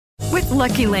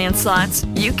Lucky Land Slots,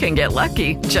 you can get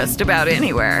lucky just about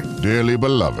anywhere. Dearly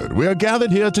beloved, we are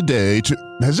gathered here today to...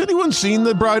 Has anyone seen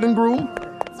the bride and groom?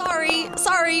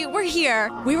 Sorry, we're here.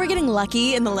 We were getting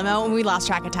lucky in the limo and we lost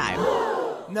track of time.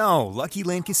 No, Lucky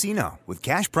Land Casino, with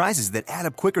cash prizes that add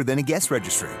up quicker than a guest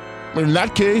registry. In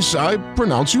that case, I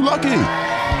pronounce you lucky.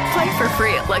 Play for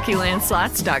free at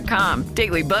LuckyLandSlots.com.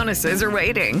 Daily bonuses are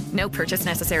waiting. No purchase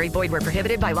necessary. Void where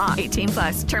prohibited by law.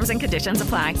 18+. Terms and conditions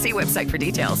apply. See website for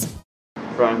details.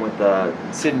 Brian, with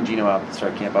Sid and Gino out to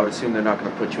start camp, I would assume they're not going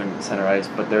to put you in center ice,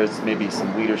 but there's maybe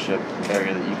some leadership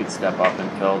area that you could step up and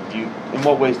fill. In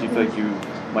what ways do you feel like you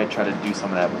might try to do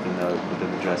some of that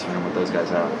within the dressing room with those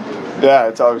guys out? Yeah,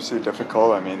 it's obviously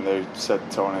difficult. I mean, they set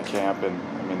the tone in camp, and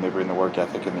I mean, they bring the work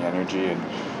ethic and the energy, and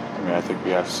I mean, I think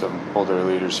we have some older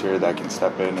leaders here that can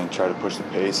step in and try to push the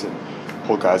pace and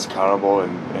hold guys accountable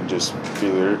and just be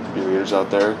leaders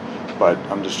out there. But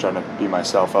I'm just trying to be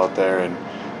myself out there and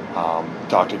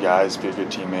talk to guys, be a good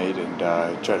teammate, and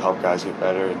try to help guys get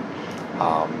better. And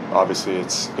obviously,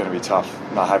 it's going to be tough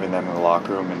not having them in the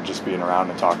locker room and just being around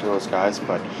and talk to those guys.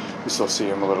 But we still see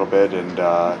them a little bit, and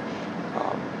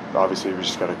obviously, we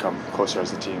just got to come closer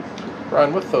as a team.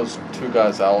 Brian, with those two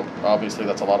guys out, obviously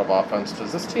that's a lot of offense.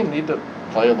 Does this team need to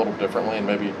play a little differently and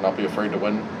maybe not be afraid to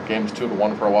win games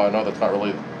 2-1 for a while? I know that's not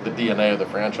really the DNA of the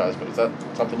franchise, but is that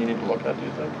something you need to look at, do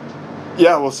you think?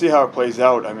 Yeah, we'll see how it plays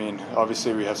out. I mean,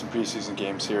 obviously we have some preseason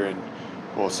games here, and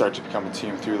we'll start to become a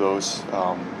team through those.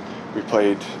 We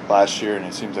played last year, and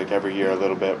it seems like every year a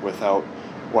little bit without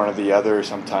one or the other,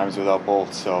 sometimes without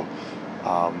both. So,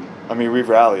 I mean, we've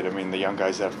rallied. I mean, the young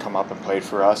guys that have come up and played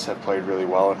for us have played really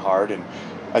well and hard. And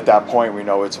at that point, we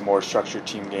know it's a more structured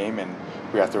team game, and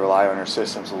we have to rely on our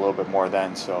systems a little bit more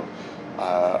then. So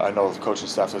I know the coaching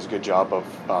staff does a good job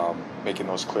of making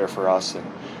those clear for us, and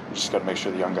we just got to make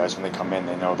sure the young guys, when they come in,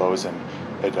 they know those, and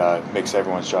it makes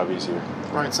everyone's job easier.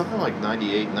 Ryan, something like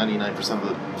 99% of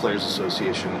the Players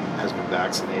Association has been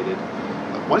vaccinated.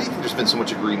 Why do you think there's been so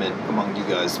much agreement among you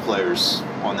guys, players,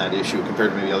 on that issue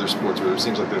compared to maybe other sports where it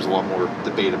seems like there's a lot more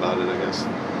debate about it, I guess?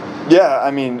 Yeah,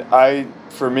 I mean,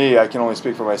 for me, I can only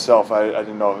speak for myself. I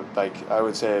didn't know, I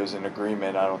would say it was an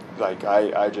agreement.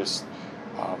 I just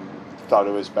thought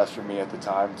it was best for me at the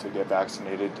time to get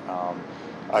vaccinated.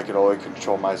 I could only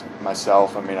control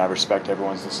myself. I mean, I respect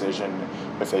everyone's decision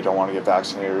if they don't want to get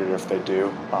vaccinated or if they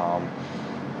do.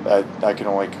 I can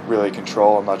only really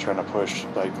control. I'm not trying to push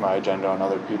my agenda on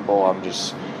other people. I'm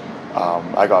just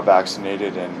I got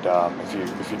vaccinated, and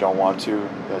if you don't want to,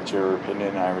 that's your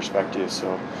opinion. I respect you.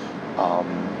 So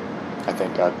I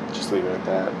think I'd just leave it at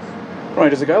that.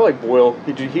 Right, as a guy like Boyle,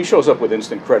 he shows up with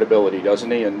instant credibility,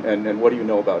 doesn't he? And what do you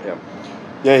know about him?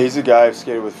 Yeah, he's a guy I've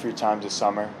skated with 3 times this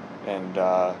summer, and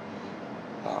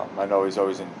I know he's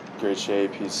always in great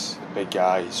shape. He's a big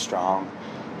guy. He's strong.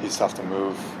 He's tough to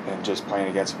move, and just playing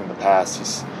against him in the past,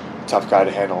 he's a tough guy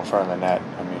to handle in front of the net.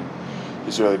 I mean,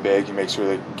 he's really big. He makes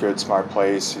really good, smart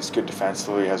plays. He's good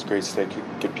defensively. Has great stick.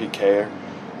 Good PKer.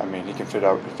 I mean, he can fit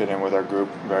in with our group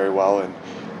very well, and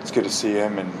it's good to see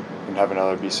him and have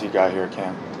another BC guy here at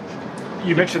camp.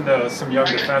 You mentioned some young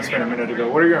defensemen a minute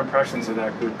ago. What are your impressions of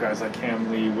that group, guys like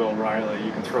Cam Lee, Will Riley?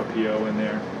 You can throw P.O. in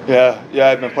there. Yeah,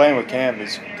 I've been playing with Cam.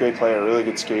 He's a great player, really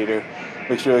good skater,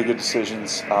 makes really good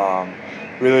decisions,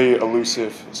 really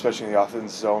elusive, especially in the offensive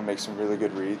zone, makes some really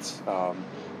good reads.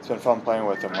 It's been fun playing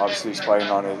with him. Obviously, he's playing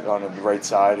on the right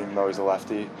side, even though he's a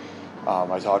lefty.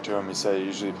 I talked to him. He said he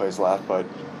usually plays left, but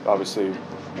obviously,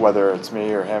 whether it's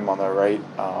me or him on the right,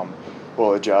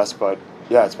 we'll adjust. But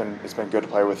yeah, it's been good to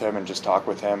play with him and just talk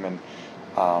with him and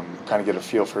kind of get a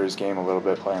feel for his game a little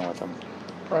bit playing with him.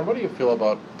 Brian, what do you feel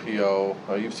about P.O.?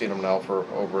 You've seen him now for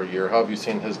over a year. How have you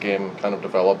seen his game kind of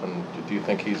develop, and do you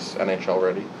think he's NHL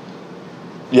ready?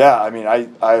 Yeah, I mean,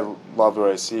 I love what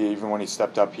I see. Even when he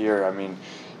stepped up here, I mean,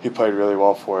 he played really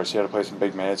well for us. He had to play some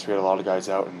big minutes. We had a lot of guys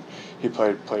out, and he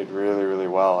played really, really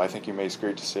well. I think he makes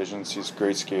great decisions. He's a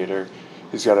great skater.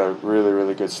 He's got a really,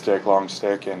 really good stick, long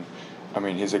stick, and I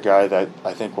mean, he's a guy that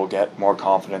I think will get more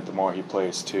confident the more he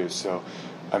plays too. So,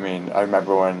 I mean, I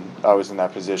remember when I was in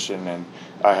that position and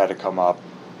I had to come up,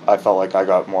 I felt like I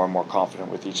got more and more confident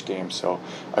with each game. So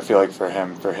I feel like for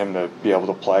him to be able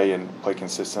to play and play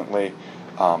consistently,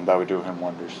 that would do him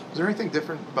wonders. Is there anything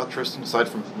different about Tristan aside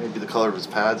from maybe the color of his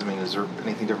pads? I mean, is there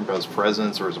anything different about his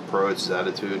presence or his approach, his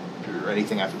attitude, or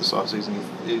anything after this offseason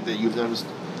that you've noticed?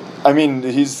 I mean,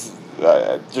 he's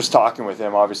just talking with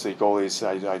him. Obviously, goalies,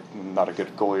 I'm not a good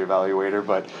goalie evaluator,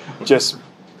 but just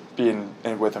being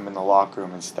with him in the locker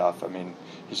room and stuff, I mean,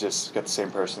 he's just got the same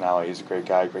personality. He's a great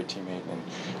guy, great teammate, and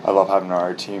I love having him on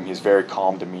our team. He's very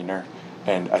calm demeanor,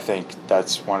 and I think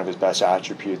that's one of his best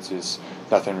attributes is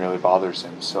nothing really bothers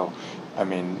him. So I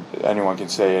mean, anyone can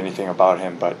say anything about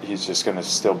him, but he's just going to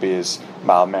still be his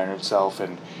mild-mannered self,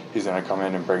 and he's going to come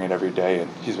in and bring it every day,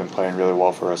 and he's been playing really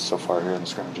well for us so far here in the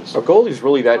scrimmages. Are goalies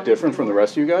really that different from the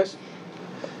rest of you guys?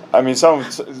 I mean,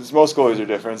 most goalies are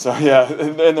different, so yeah,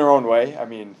 in their own way. I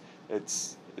mean,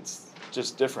 it's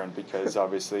just different because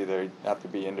obviously they have to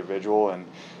be individual, and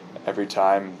every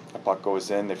time a puck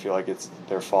goes in, they feel like it's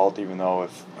their fault, even though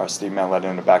if our Steve man let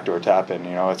in a backdoor tap in,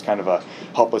 it's kind of a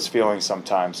helpless feeling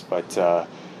sometimes. But I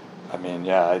mean,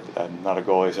 yeah, I'm not a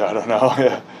goalie, so I don't know.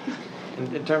 Yeah.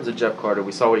 In terms of Jeff Carter,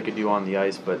 we saw what he could do on the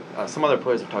ice, but some other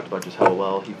players have talked about just how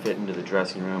well he fit into the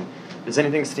dressing room. Does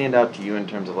anything stand out to you in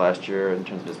terms of last year, in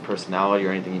terms of his personality,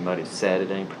 or anything he might have said at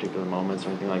any particular moments or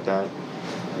anything like that?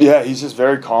 Yeah, he's just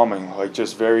very calming,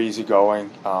 just very easygoing.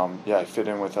 He fit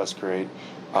in with us great.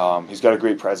 He's got a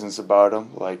great presence about him.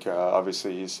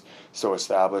 Obviously, he's so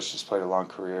established. He's played a long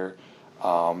career.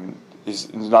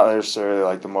 He's not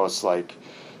necessarily the most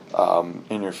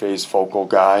in-your-face vocal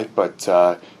guy,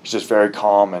 but he's just very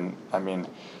calm. And I mean,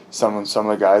 some of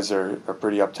the guys are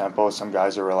pretty up-tempo. Some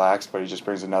guys are relaxed, but he just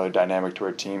brings another dynamic to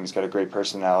our team. He's got a great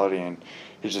personality, and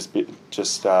he's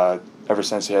just ever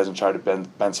since he hasn't tried to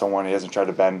bend someone, he hasn't tried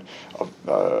to bend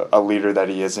a leader that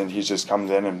he isn't. He's just come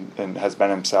in and has been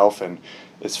himself, and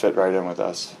it's fit right in with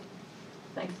us.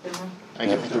 Thanks, Boomer.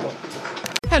 Thank you.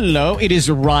 Hello, it is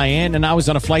Ryan, and I was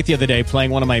on a flight the other day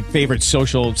playing one of my favorite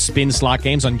social spin slot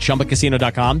games on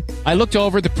ChumbaCasino.com. I looked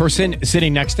over at the person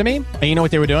sitting next to me, and you know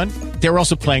what they were doing? They were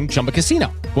also playing Chumba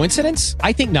Casino. Coincidence?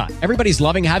 I think not. Everybody's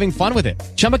loving having fun with it.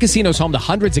 Chumba Casino is home to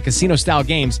hundreds of casino-style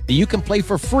games that you can play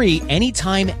for free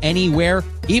anytime, anywhere,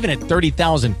 even at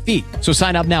 30,000 feet. So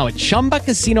sign up now at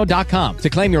ChumbaCasino.com to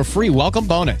claim your free welcome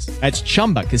bonus. That's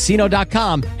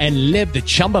ChumbaCasino.com and live the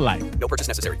Chumba life. No purchase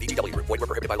necessary. VGW. Void where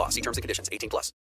prohibited by law. See terms and conditions. 18+.